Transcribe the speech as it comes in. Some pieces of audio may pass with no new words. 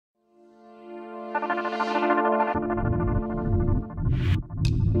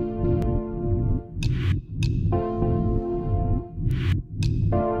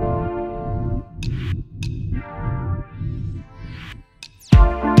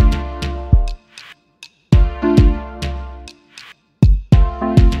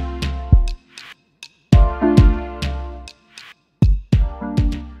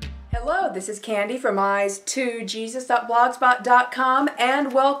This is Candy from eyes2jesus.blogspot.com,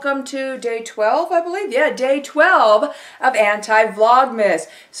 and welcome to day 12, I believe. Yeah, day 12 of Anti-Vlogmas.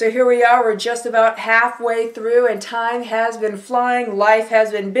 So here we are, we're just about halfway through, and time has been flying, life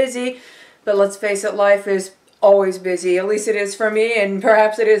has been busy, but let's face it, life is always busy. At least it is for me, and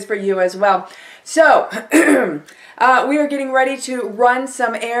perhaps it is for you as well. So, we are getting ready to run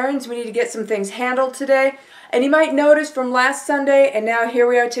some errands. We need to get some things handled today. And you might notice from last Sunday, and now here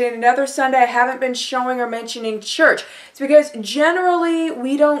we are today, another Sunday, I haven't been showing or mentioning church. It's because generally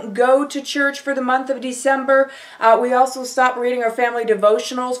we don't go to church for the month of December. We also stop reading our family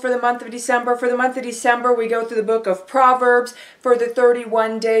devotionals for the month of December. For the month of December, we go through the book of Proverbs for the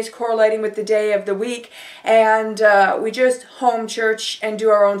 31 days correlating with the day of the week. And we just home church and do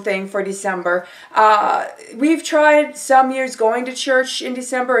our own thing for December. We've tried some years going to church in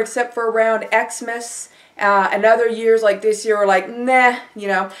December, except for around Xmas. And other years like this year are like, nah, you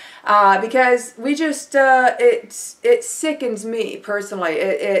know, because we just, it sickens me personally.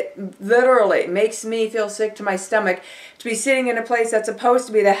 It literally makes me feel sick to my stomach to be sitting in a place that's supposed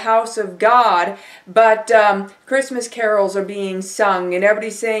to be the house of God, but Christmas carols are being sung and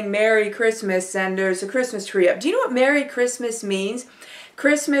everybody's saying Merry Christmas and there's a Christmas tree up. Do you know what Merry Christmas means?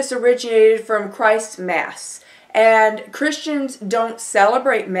 Christmas originated from Christ's Mass. And Christians don't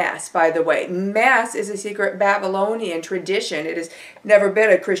celebrate Mass, by the way. Mass is a secret Babylonian tradition. It has never been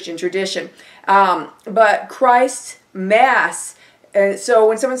a Christian tradition. But Christ Mass, so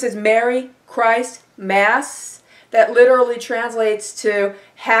when someone says Merry Christ Mass, that literally translates to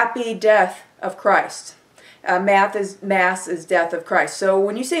Happy Death of Christ. Mass is death of Christ. So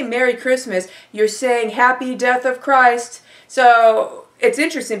when you say Merry Christmas, you're saying Happy Death of Christ. So it's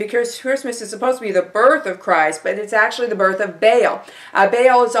interesting because Christmas is supposed to be the birth of Christ, but it's actually the birth of Baal.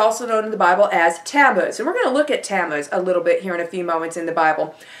 Baal is also known in the Bible as Tammuz. And we're going to look at Tammuz a little bit here in a few moments in the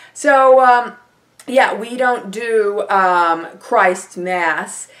Bible. So, yeah, we don't do Christ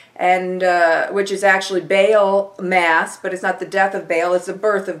Mass, and which is actually Baal Mass, but it's not the death of Baal, it's the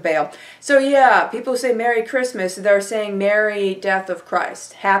birth of Baal. So, yeah, people who say Merry Christmas, they're saying Merry Death of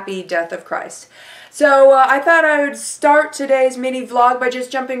Christ, Happy Death of Christ. So I thought I would start today's mini vlog by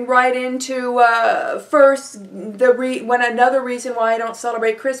just jumping right into first another reason why I don't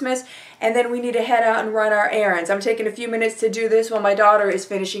celebrate Christmas, and then we need to head out and run our errands. I'm taking a few minutes to do this while my daughter is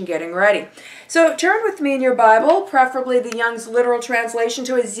finishing getting ready. So turn with me in your Bible, preferably the Young's Literal Translation,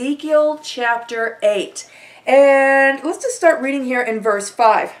 to Ezekiel chapter 8. And let's just start reading here in verse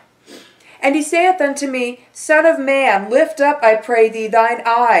 5. And he saith unto me, Son of man, lift up, I pray thee, thine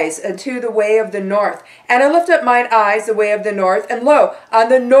eyes unto the way of the north. And I lift up mine eyes the way of the north, and lo, on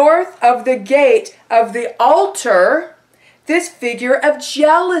the north of the gate of the altar, this figure of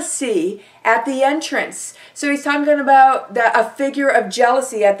jealousy at the entrance. So he's talking about a figure of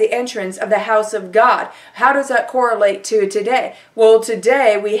jealousy at the entrance of the house of God. How does that correlate to today? Well,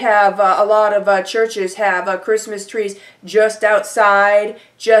 today we have a lot of churches have Christmas trees just outside,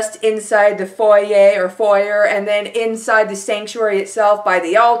 just inside the foyer, and then inside the sanctuary itself by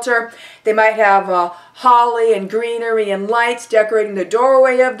the altar. They might have holly and greenery and lights decorating the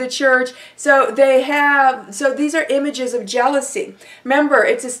doorway of the church. So these are images of jealousy. Remember,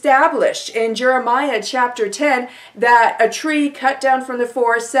 it's established in Jeremiah chapter 10 that a tree cut down from the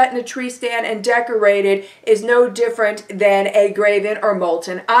forest, set in a tree stand, and decorated is no different than a graven or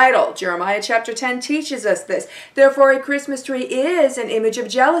molten idol. Jeremiah chapter 10 teaches us this. Therefore, a Christmas tree is an image of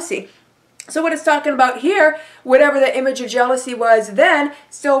jealousy. So what it's talking about here, whatever the image of jealousy was then,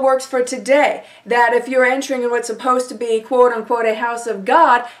 still works for today. That if you're entering in what's supposed to be, quote unquote, a house of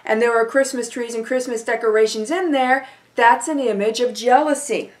God, and there are Christmas trees and Christmas decorations in there, that's an image of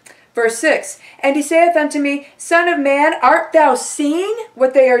jealousy. Verse 6, And he saith unto me, Son of man, art thou seeing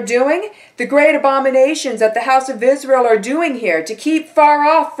what they are doing? The great abominations that the house of Israel are doing here, to keep far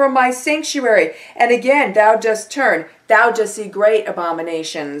off from my sanctuary. And again, thou dost turn, thou dost see great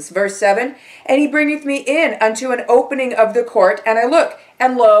abominations. Verse 7, And he bringeth me in unto an opening of the court, and I look,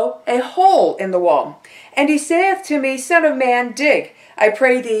 and lo, a hole in the wall. And he saith to me, Son of man, dig, I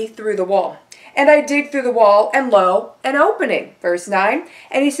pray thee, through the wall. And I dig through the wall, and lo, an opening. Verse 9,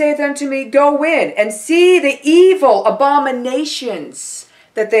 And he saith unto me, Go in, and see the evil abominations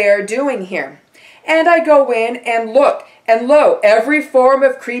that they are doing here. And I go in, and look, And lo, every form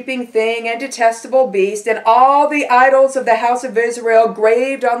of creeping thing and detestable beast, and all the idols of the house of Israel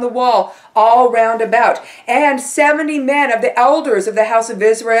graved on the wall all round about. And 70 men of the elders of the house of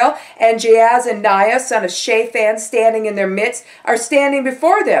Israel, and Jaazaniah, son of Shaphan, standing in their midst, are standing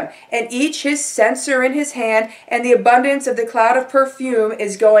before them, and each his censer in his hand, and the abundance of the cloud of perfume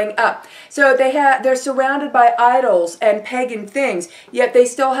is going up. So they're surrounded by idols and pagan things, yet they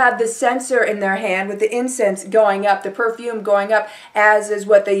still have the censer in their hand with the incense going up, the perfume going up, as is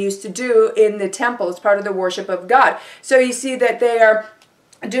what they used to do in the temple as part of the worship of God. So you see that they are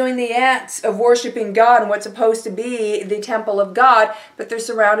doing the acts of worshiping God and what's supposed to be the temple of God, but they're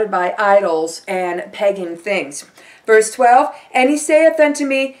surrounded by idols and pagan things. Verse 12, and he saith unto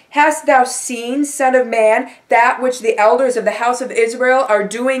me, hast thou seen, son of man, that which the elders of the house of Israel are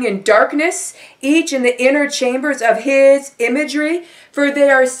doing in darkness, each in the inner chambers of his imagery? For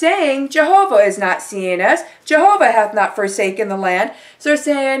they are saying, Jehovah is not seeing us, Jehovah hath not forsaken the land. So they're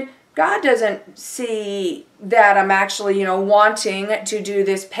saying, God doesn't see that I'm actually, wanting to do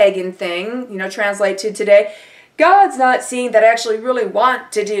this pagan thing, translate to today. God's not seeing that I actually really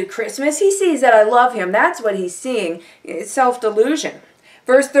want to do Christmas. He sees that I love him. That's what he's seeing. It's self-delusion.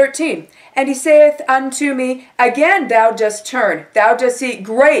 Verse 13, and he saith unto me, again thou dost turn. Thou dost see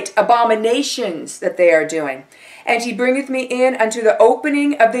great abominations that they are doing. And he bringeth me in unto the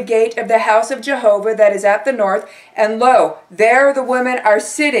opening of the gate of the house of Jehovah that is at the north. And lo, there the women are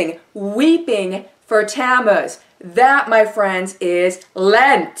sitting, weeping for Tammuz. That, my friends, is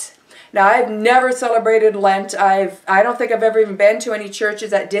Lent. Now, I've never celebrated Lent. I don't think I've ever even been to any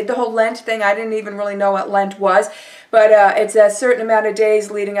churches that did the whole Lent thing. I didn't even really know what Lent was. But it's a certain amount of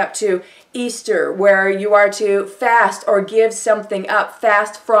days leading up to Easter where you are to fast or give something up,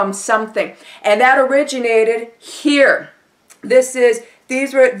 fast from something. And that originated here. This is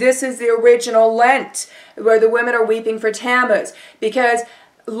the original Lent, where the women are weeping for Tammuz, because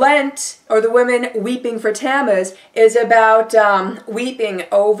Lent, or the women weeping for Tammuz, is about weeping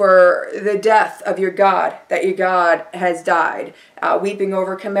over the death of your God, that your God has died. Weeping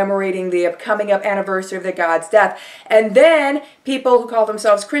over commemorating the coming up anniversary of the God's death. And then people who call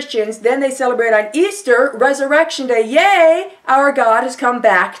themselves Christians, then they celebrate on Easter, Resurrection Day. Yay, our God has come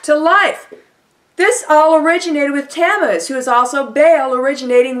back to life. This all originated with Tammuz, who is also Baal,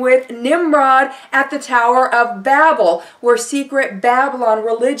 originating with Nimrod at the Tower of Babel, where secret Babylon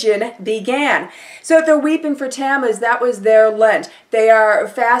religion began. So they're weeping for Tammuz. That was their Lent. They are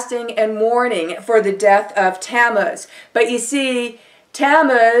fasting and mourning for the death of Tammuz. But you see,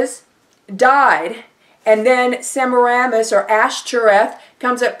 Tammuz died, and then Semiramis, or Ashtoreth,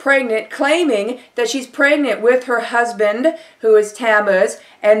 comes up pregnant, claiming that she's pregnant with her husband, who is Tammuz,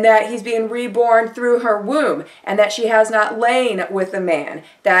 and that he's being reborn through her womb, and that she has not lain with a man,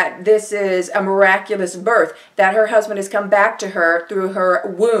 that this is a miraculous birth, that her husband has come back to her through her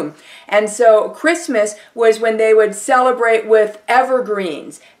womb. And so Christmas was when they would celebrate with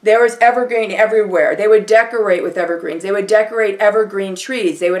evergreens. There was evergreen everywhere. They would decorate with evergreens. They would decorate evergreen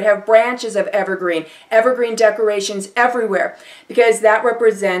trees. They would have branches of evergreen decorations everywhere, because that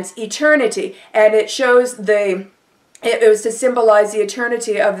represents eternity, and it shows it was to symbolize the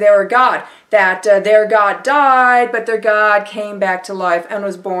eternity of their God, that their God died, but their God came back to life and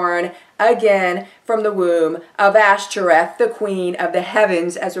was born again from the womb of Ashtoreth, the queen of the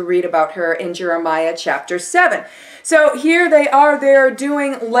heavens, as we read about her in Jeremiah chapter 7. So here they are, they're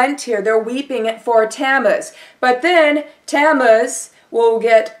doing Lent here. They're weeping for Tammuz. But then Tammuz will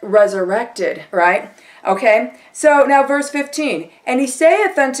get resurrected, right? Okay, so now verse 15. And he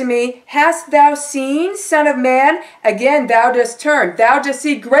saith unto me, hast thou seen, son of man? Again thou dost turn. Thou dost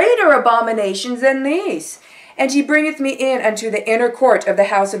see greater abominations than these. And he bringeth me in unto the inner court of the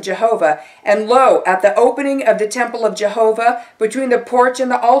house of Jehovah. And lo, at the opening of the temple of Jehovah, between the porch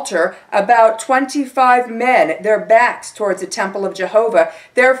and the altar, about 25 men, their backs towards the temple of Jehovah,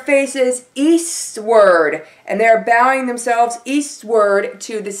 their faces eastward, and they are bowing themselves eastward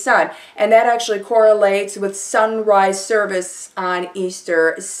to the sun. And that actually correlates with sunrise service on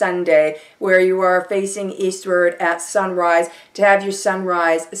Easter Sunday, where you are facing eastward at sunrise to have your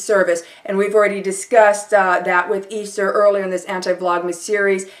sunrise service. And we've already discussed that with Easter earlier in this Anti-Vlogmas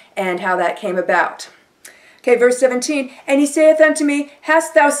series and how that came about. Okay, verse 17, and he saith unto me,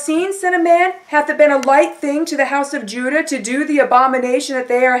 hast thou seen, son of man? Hath it been a light thing to the house of Judah to do the abomination that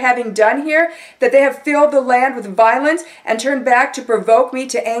they are having done here, that they have filled the land with violence and turned back to provoke me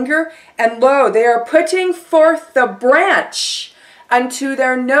to anger? And lo, they are putting forth the branch unto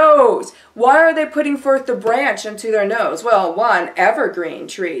their nose. Why are they putting forth the branch unto their nose? Well, one, evergreen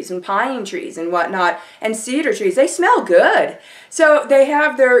trees and pine trees and whatnot, and cedar trees, they smell good. So they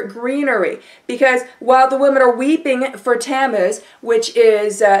have their greenery, because while the women are weeping for Tammuz, which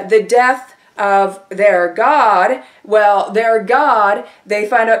is the death of their god, well, their god, they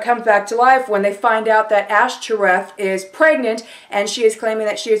find out, comes back to life when they find out that Ashtoreth is pregnant, and she is claiming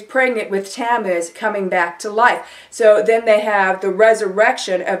that she is pregnant with Tammuz coming back to life. So then they have the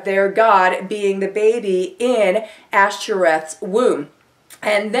resurrection of their god being the baby in Ashtoreth's womb.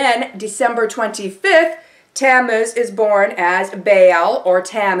 And then December 25th, Tammuz is born as Baal or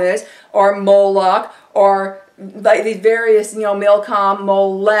Tammuz or Moloch, or like these various, Milcom,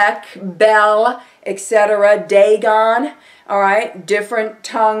 Molech, Bel, etc., Dagon. All right, different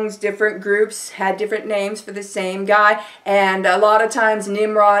tongues, different groups had different names for the same guy, and a lot of times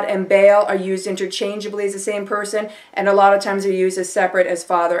Nimrod and Baal are used interchangeably as the same person, and a lot of times they're used as separate as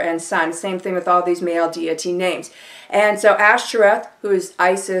father and son. Same thing with all these male deity names. And so Ashtoreth, who is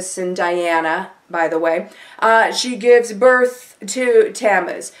Isis and Diana, by the way, she gives birth to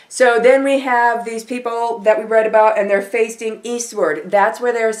Tammuz. So then we have these people that we read about, and they're facing eastward. That's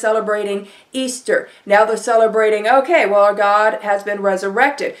where they're celebrating Easter. Now they're celebrating, okay, well, our God has been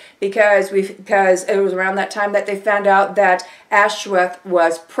resurrected, because it was around that time that they found out that Ashtoreth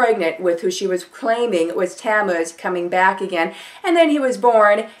was pregnant with who she was claiming was Tammuz coming back again. And then he was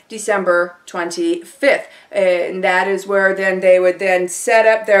born December 25th. And that is where then they would then set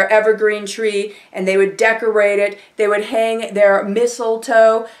up their evergreen tree, and they would decorate it. They would hang their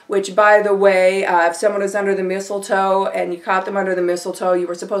mistletoe, which, by the way, if someone was under the mistletoe and you caught them under the mistletoe, you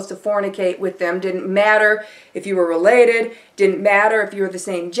were supposed to fornicate with them. Didn't matter if you were related, didn't matter if you were the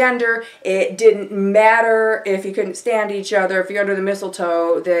same gender, it didn't matter if you couldn't stand each other. If you're under the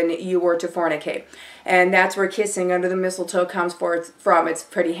mistletoe, then you were to fornicate. And that's where kissing under the mistletoe comes from. It's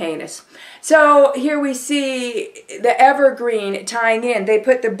pretty heinous. So here we see the evergreen tying in. They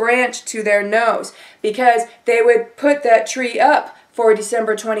put the branch to their nose, because they would put that tree up for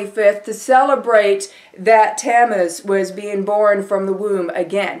December 25th to celebrate that Tammuz was being born from the womb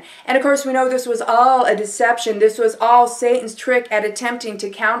again. And of course we know this was all a deception. This was all Satan's trick at attempting to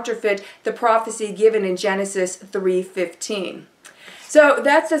counterfeit the prophecy given in Genesis 3:15. So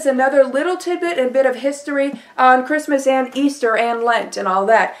that's just another little tidbit and bit of history on Christmas and Easter and Lent and all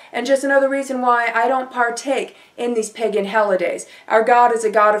that. And just another reason why I don't partake in these pagan holidays. Our God is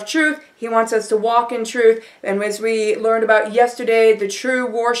a God of truth. He wants us to walk in truth. And as we learned about yesterday, the true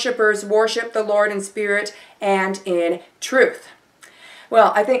worshipers worship the Lord in spirit and in truth.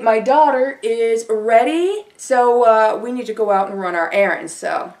 Well, I think my daughter is ready, so we need to go out and run our errands.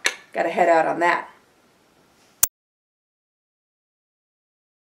 So got to head out on that.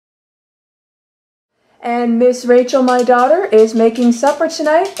 And Miss Rachel, my daughter, is making supper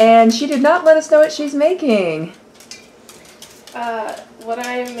tonight, and she did not let us know what she's making. What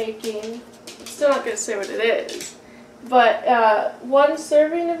I am making, I'm still not going to say what it is, but one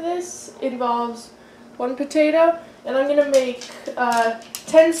serving of this involves one potato, and I'm going to make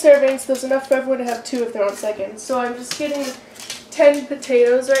 10 servings. There's enough for everyone to have 2 if they're on seconds. So I'm just getting 10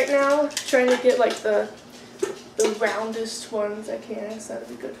 potatoes right now, trying to get like the roundest ones I can, so that'd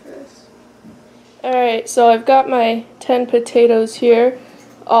be good for this. Alright, so I've got my 10 potatoes here,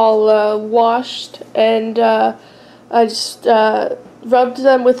 all washed, and I just rubbed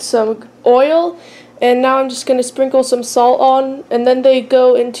them with some oil, and now I'm just going to sprinkle some salt on, and then they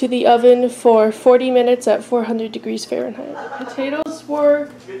go into the oven for 40 minutes at 400 degrees Fahrenheit. The potatoes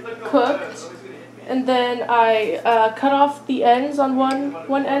were cooked, and then I cut off the ends on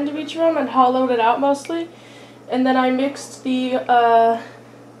one end of each of them and hollowed it out mostly, and then I mixed the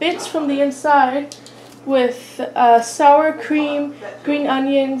bits from the inside with sour cream, green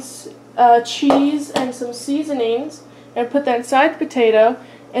onions, cheese, and some seasonings, and put that inside the potato.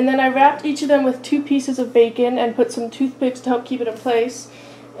 And then I wrapped each of them with 2 pieces of bacon and put some toothpicks to help keep it in place.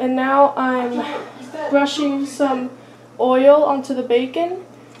 And now I'm brushing some oil onto the bacon,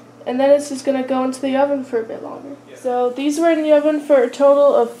 and then this is going to go into the oven for a bit longer. So these were in the oven for a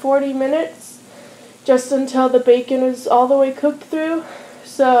total of 40 minutes, just until the bacon is all the way cooked through.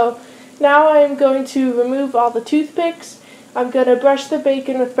 So now I'm going to remove all the toothpicks. I'm going to brush the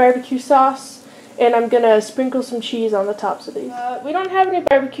bacon with barbecue sauce, and I'm going to sprinkle some cheese on the tops of these. We don't have any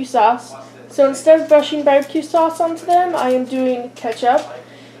barbecue sauce, so instead of brushing barbecue sauce onto them, I am doing ketchup.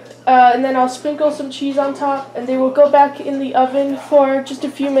 And then I'll sprinkle some cheese on top, and they will go back in the oven for just a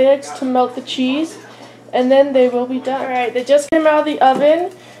few minutes to melt the cheese, and then they will be done. Alright, they just came out of the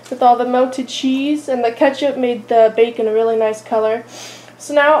oven with all the melted cheese, and the ketchup made the bacon a really nice color.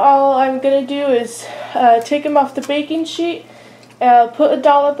 So now all I'm going to do is take them off the baking sheet put a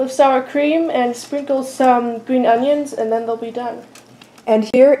dollop of sour cream and sprinkle some green onions, and then they'll be done. And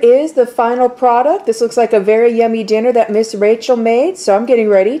here is the final product. This looks like a very yummy dinner that Miss Rachel made, so I'm getting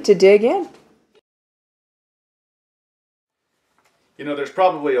ready to dig in. You know, there's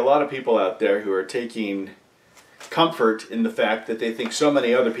probably a lot of people out there who are taking comfort in the fact that they think so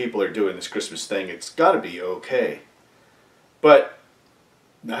many other people are doing this Christmas thing, it's got to be okay. But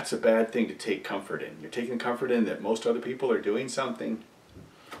that's a bad thing to take comfort in. You're taking comfort in that most other people are doing something.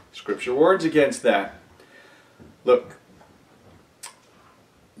 Scripture warns against that. Look,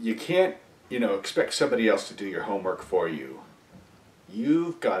 you can't, expect somebody else to do your homework for you.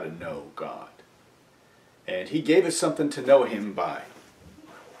 You've got to know God. And He gave us something to know Him by.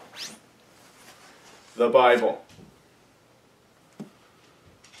 The Bible.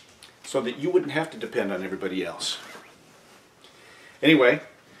 So that you wouldn't have to depend on everybody else. Anyway,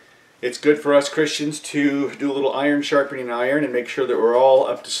 it's good for us Christians to do a little iron sharpening iron and make sure that we're all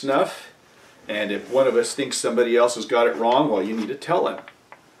up to snuff. And if one of us thinks somebody else has got it wrong, well, you need to tell him.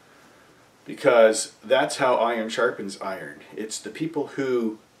 Because that's how iron sharpens iron. It's the people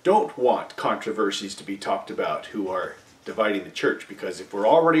who don't want controversies to be talked about who are dividing the church. Because if we're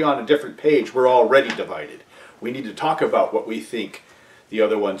already on a different page, we're already divided. We need to talk about what we think the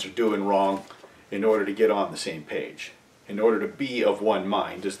other ones are doing wrong in order to get on the same page. In order to be of one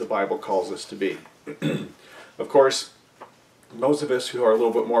mind, as the Bible calls us to be. Of course, those of us who are a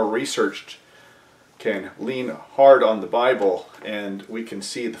little bit more researched can lean hard on the Bible and we can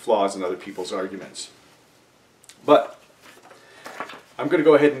see the flaws in other people's arguments. But I'm going to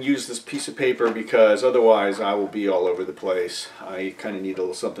go ahead and use this piece of paper because otherwise I will be all over the place. I kind of need a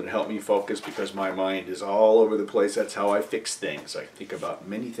little something to help me focus because my mind is all over the place. That's how I fix things. I think about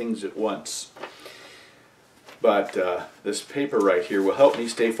many things at once. But this paper right here will help me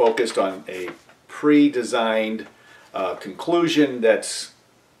stay focused on a pre-designed conclusion that's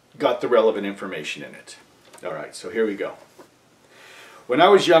got the relevant information in it. Alright, so here we go. When I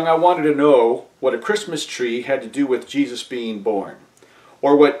was young, I wanted to know what a Christmas tree had to do with Jesus being born,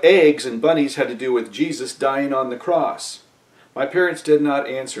 or what eggs and bunnies had to do with Jesus dying on the cross. My parents did not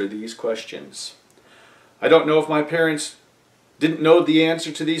answer these questions. I don't know if my parents didn't know the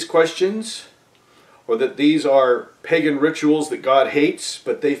answer to these questions, or that these are pagan rituals that God hates,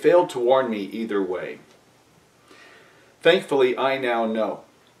 but they failed to warn me either way. Thankfully, I now know.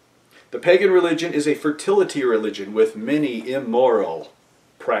 The pagan religion is a fertility religion with many immoral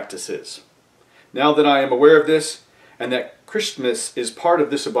practices. Now that I am aware of this, and that Christmas is part of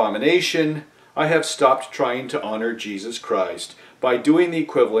this abomination, I have stopped trying to honor Jesus Christ by doing the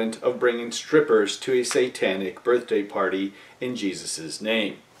equivalent of bringing strippers to a satanic birthday party in Jesus'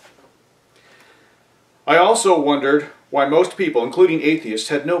 name. I also wondered why most people, including atheists,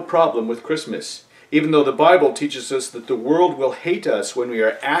 had no problem with Christmas, even though the Bible teaches us that the world will hate us when we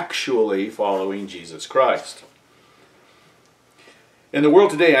are actually following Jesus Christ. In the world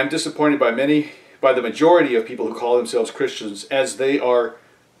today, I'm disappointed by the majority of people who call themselves Christians, as they are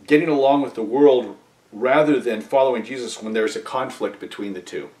getting along with the world rather than following Jesus when there's a conflict between the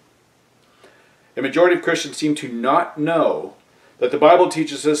two. A majority of Christians seem to not know that the Bible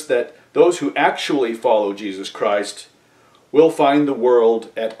teaches us that those who actually follow Jesus Christ will find the world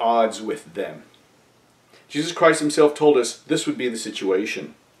at odds with them. Jesus Christ himself told us this would be the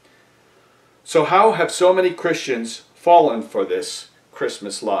situation. So how have so many Christians fallen for this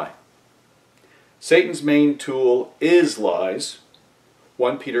Christmas lie? Satan's main tool is lies.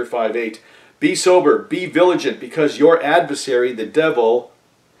 1 Peter 5:8. Be sober, be vigilant, because your adversary, the devil,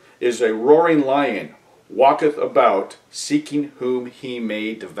 is a roaring lion, walketh about, seeking whom he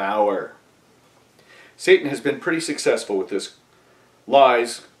may devour. Satan has been pretty successful with his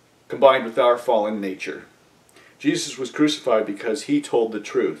lies combined with our fallen nature. Jesus was crucified because he told the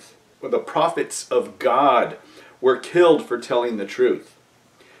truth. Well, the prophets of God were killed for telling the truth.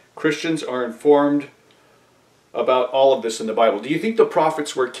 Christians are informed about all of this in the Bible. Do you think the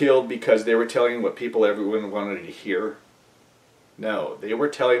prophets were killed because they were telling what everyone wanted to hear? No, they were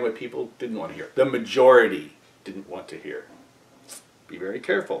telling what people didn't want to hear. The majority didn't want to hear. Be very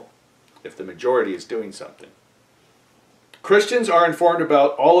careful if the majority is doing something. Christians are informed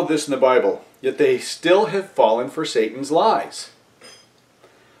about all of this in the Bible, yet they still have fallen for Satan's lies.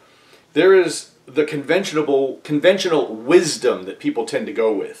 There is the conventional wisdom that people tend to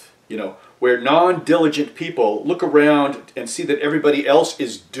go with, where non-diligent people look around and see that everybody else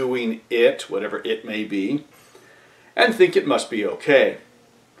is doing it, whatever it may be, and think it must be okay.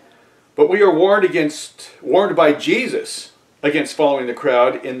 But we are warned by Jesus against following the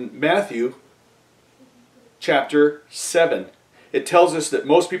crowd in Matthew chapter 7. It tells us that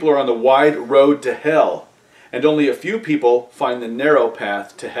most people are on the wide road to hell, and only a few people find the narrow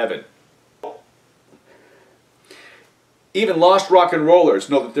path to heaven. Even lost rock and rollers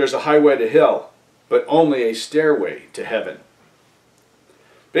know that there's a highway to hell, but only a stairway to heaven.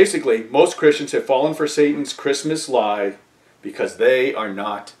 Basically, most Christians have fallen for Satan's Christmas lie because they are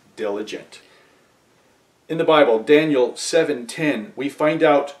not diligent. In the Bible, Daniel 7:10, we find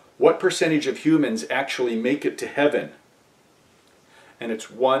out what percentage of humans actually make it to heaven. And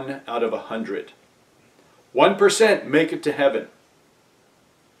it's 1 out of 100. 1% make it to heaven.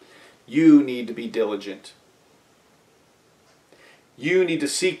 You need to be diligent. You need to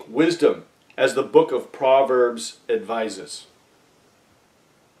seek wisdom, as the book of Proverbs advises.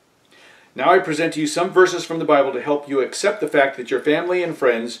 Now I present to you some verses from the Bible to help you accept the fact that your family and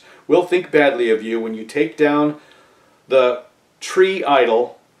friends will think badly of you when you take down the tree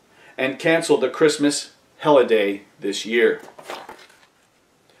idol and cancel the Christmas holiday this year.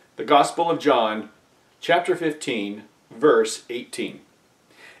 The Gospel of John, chapter 15, verse 18.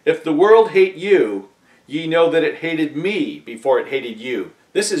 If the world hate you, ye know that it hated me before it hated you.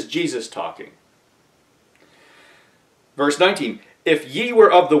 This is Jesus talking. Verse 19. If ye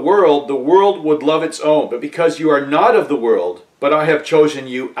were of the world would love its own. But because you are not of the world, but I have chosen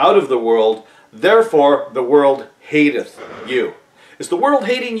you out of the world, therefore the world hateth you. Is the world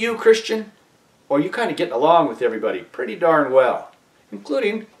hating you, Christian? Or are you kind of getting along with everybody pretty darn well?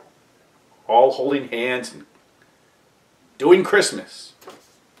 Including all holding hands and doing Christmas.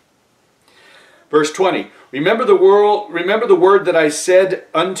 Verse 20. Remember the word that I said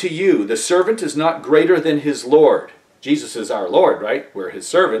unto you, the servant is not greater than his Lord. Jesus is our Lord, right? We're his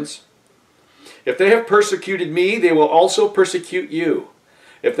servants. If they have persecuted me, they will also persecute you.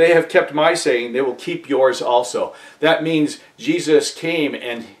 If they have kept my saying, they will keep yours also. That means Jesus came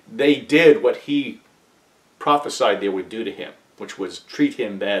and they did what he prophesied they would do to him, which was treat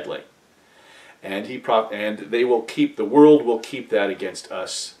him badly. And they will keep, the world will keep that against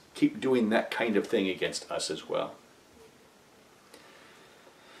us. Keep doing that kind of thing against us as well.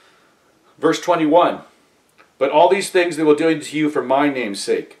 Verse 21. But all these things they will do unto you for my name's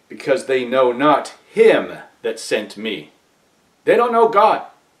sake, because they know not him that sent me. They don't know God.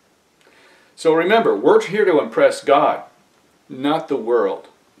 So remember, we're here to impress God, not the world.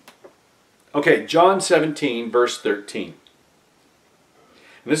 Okay, John 17, verse 13.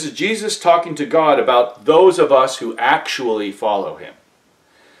 And this is Jesus talking to God about those of us who actually follow him.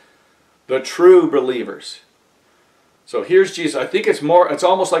 The true believers. So here's Jesus. I think it's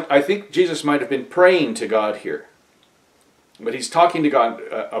almost like, I think Jesus might have been praying to God here. But he's talking to God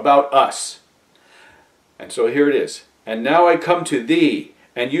about us. And so here it is. And now I come to thee,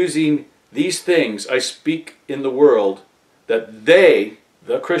 and using these things I speak in the world, that they,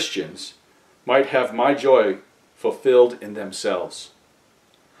 the Christians, might have my joy fulfilled in themselves.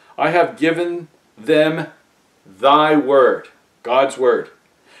 I have given them thy word, God's word,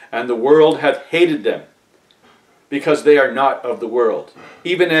 and the world hath hated them, because they are not of the world,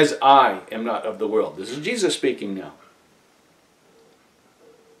 even as I am not of the world. This is Jesus speaking now.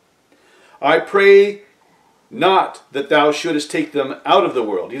 I pray not that thou shouldest take them out of the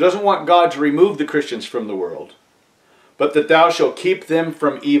world. He doesn't want God to remove the Christians from the world, but that thou shalt keep them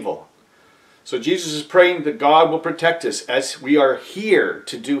from evil. So Jesus is praying that God will protect us as we are here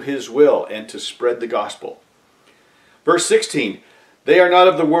to do his will and to spread the gospel. Verse 16. They are not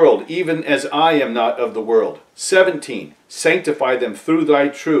of the world, even as I am not of the world. 17. Sanctify them through thy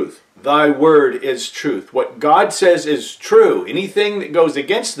truth. Thy word is truth. What God says is true. Anything that goes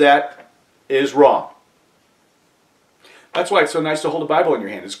against that is wrong. That's why it's so nice to hold a Bible in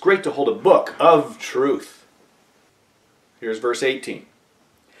your hand. It's great to hold a book of truth. Here's verse 18.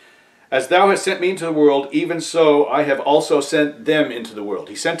 As thou hast sent me into the world, even so I have also sent them into the world.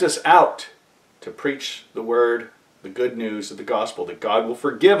 He sent us out to preach the word, the good news of the gospel, that God will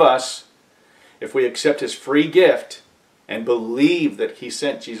forgive us if we accept his free gift and believe that he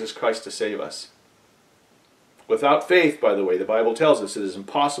sent Jesus Christ to save us. Without faith, by the way, the Bible tells us it is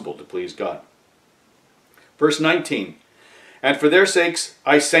impossible to please God. Verse 19. And for their sakes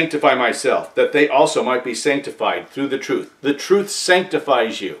I sanctify myself, that they also might be sanctified through the truth. The truth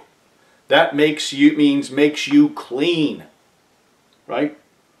sanctifies you. That makes you clean. Right?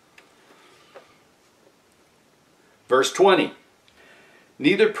 Verse 20.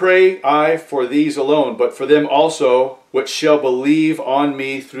 Neither pray I for these alone, but for them also which shall believe on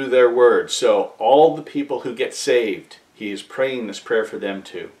me through their word. So all the people who get saved, he is praying this prayer for them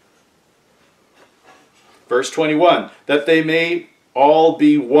too. Verse 21, that they may all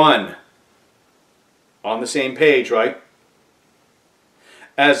be one. On the same page, right?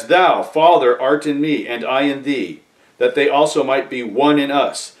 As thou, Father, art in me, and I in thee, that they also might be one in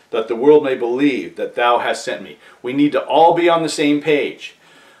us, that the world may believe that thou hast sent me. We need to all be on the same page.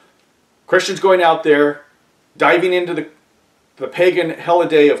 Christians going out there, diving into the pagan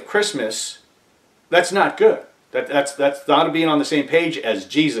holiday of Christmas, that's not good. That's not being on the same page as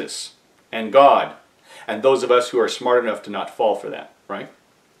Jesus and God and those of us who are smart enough to not fall for that, right?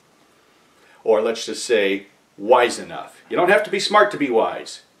 Or let's just say wise enough. You don't have to be smart to be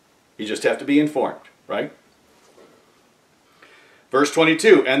wise. You just have to be informed, right? Verse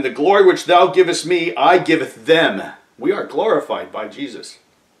 22, and the glory which thou givest me, I giveth them. We are glorified by Jesus,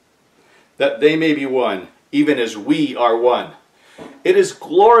 that they may be one, even as we are one. It is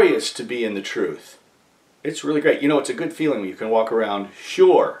glorious to be in the truth. It's really great. You know, it's a good feeling when you can walk around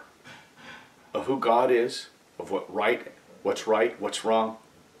sure of who God is, of what's right, what's wrong.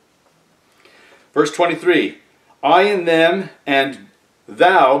 Verse 23, I in them, and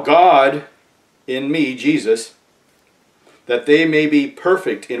thou, God, in me, Jesus, that they may be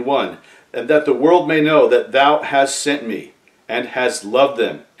perfect in one, and that the world may know that thou hast sent me, and hast loved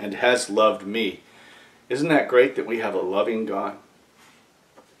them, and hast loved me. Isn't that great that we have a loving God?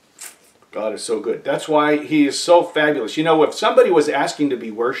 God is so good. That's why he is so fabulous. You know, if somebody was asking to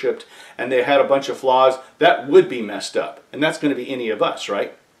be worshipped and they had a bunch of flaws, that would be messed up. And that's going to be any of us,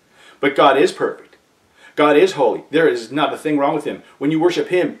 right? But God is perfect. God is holy. There is not a thing wrong with him. When you worship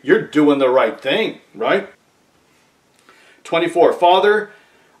him, you're doing the right thing, right? 24, Father,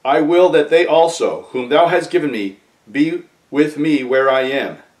 I will that they also, whom thou hast given me, be with me where I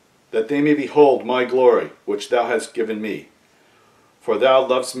am, that they may behold my glory, which thou hast given me. For thou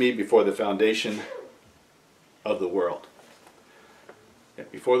lovest me before the foundation of the world.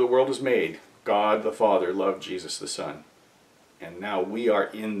 Before the world was made, God the Father loved Jesus the Son. And now we are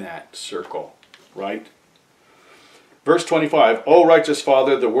in that circle, right? Verse 25, O righteous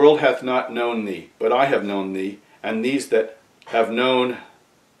Father, the world hath not known thee, but I have known thee, and these have known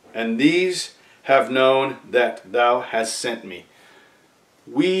that thou hast sent me.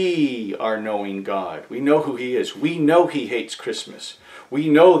 We are knowing God. We know who he is. We know he hates Christmas. We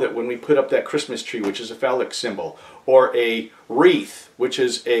know that when we put up that Christmas tree, which is a phallic symbol, or a wreath, which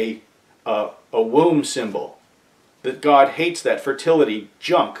is a womb symbol, that God hates that fertility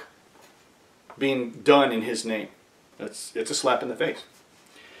junk being done in his name. It's a slap in the face.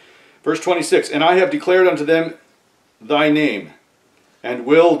 Verse 26, and I have declared unto them thy name, and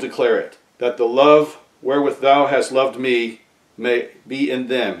will declare it, that the love wherewith thou hast loved me may be in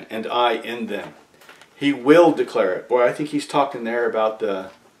them, and I in them. He will declare it. Boy, I think he's talking there about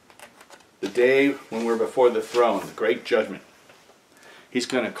the day when we're before the throne, the great judgment. He's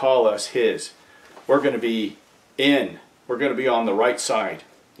going to call us his. We're going to be in. We're going to be on the right side,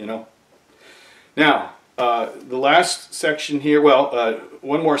 you know. Now, the last section here, well,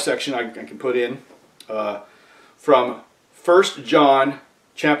 one more section I can put in from 1 John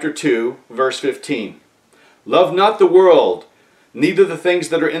chapter 2, verse 15. Love not the world, neither the things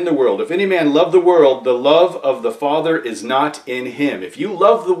that are in the world. If any man love the world, the love of the Father is not in him. If you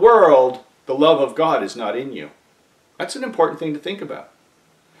love the world, the love of God is not in you. That's an important thing to think about.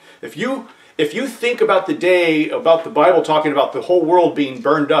 If you think about the day, about the Bible talking about the whole world being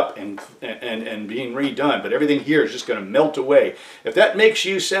burned up and being redone, but everything here is just going to melt away, if that makes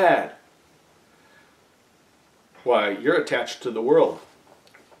you sad, why, you're attached to the world.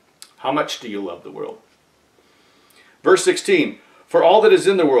 How much do you love the world? Verse 16, for all that is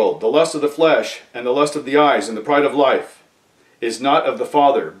in the world, the lust of the flesh, and the lust of the eyes, and the pride of life, is not of the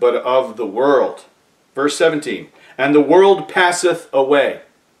Father, but of the world. Verse 17, and the world passeth away,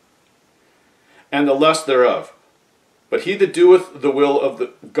 and the lust thereof. But he that doeth the will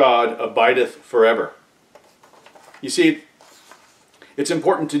of God abideth forever. You see, it's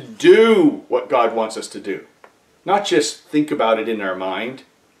important to do what God wants us to do. Not just think about it in our mind.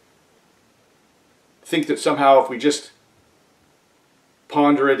 Think that somehow if we just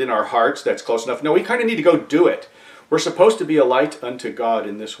ponder it in our hearts, that's close enough. No, we kind of need to go do it. We're supposed to be a light unto God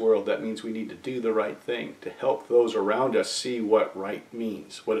in this world. That means we need to do the right thing to help those around us see what right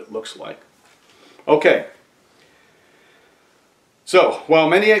means, what it looks like. Okay. So, while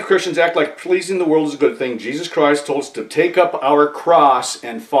many Christians act like pleasing the world is a good thing, Jesus Christ told us to take up our cross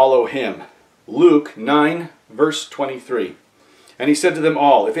and follow him. Luke 9, verse 23. And he said to them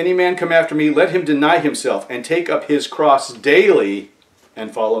all, if any man come after me, let him deny himself and take up his cross daily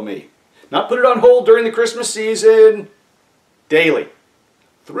and follow me. Not put it on hold during the Christmas season. Daily.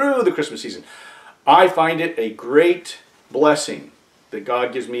 Through the Christmas season. I find it a great blessing that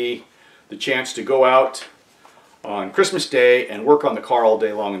God gives me the chance to go out on Christmas Day and work on the car all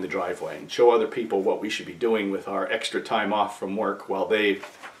day long in the driveway and show other people what we should be doing with our extra time off from work while they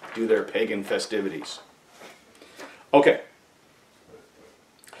do their pagan festivities. Okay.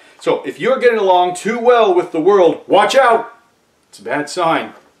 So if you're getting along too well with the world, watch out! It's a bad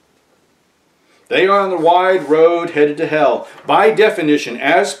sign. They are on the wide road headed to hell. By definition,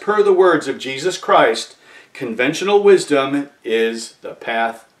 as per the words of Jesus Christ, conventional wisdom is the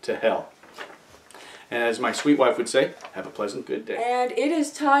path to hell. And as my sweet wife would say, have a pleasant, good day. And it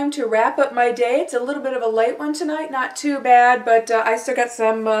is time to wrap up my day. It's a little bit of a late one tonight, not too bad, but I still got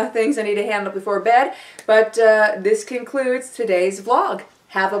some things I need to handle before bed. But this concludes today's vlog.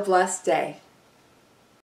 Have a blessed day.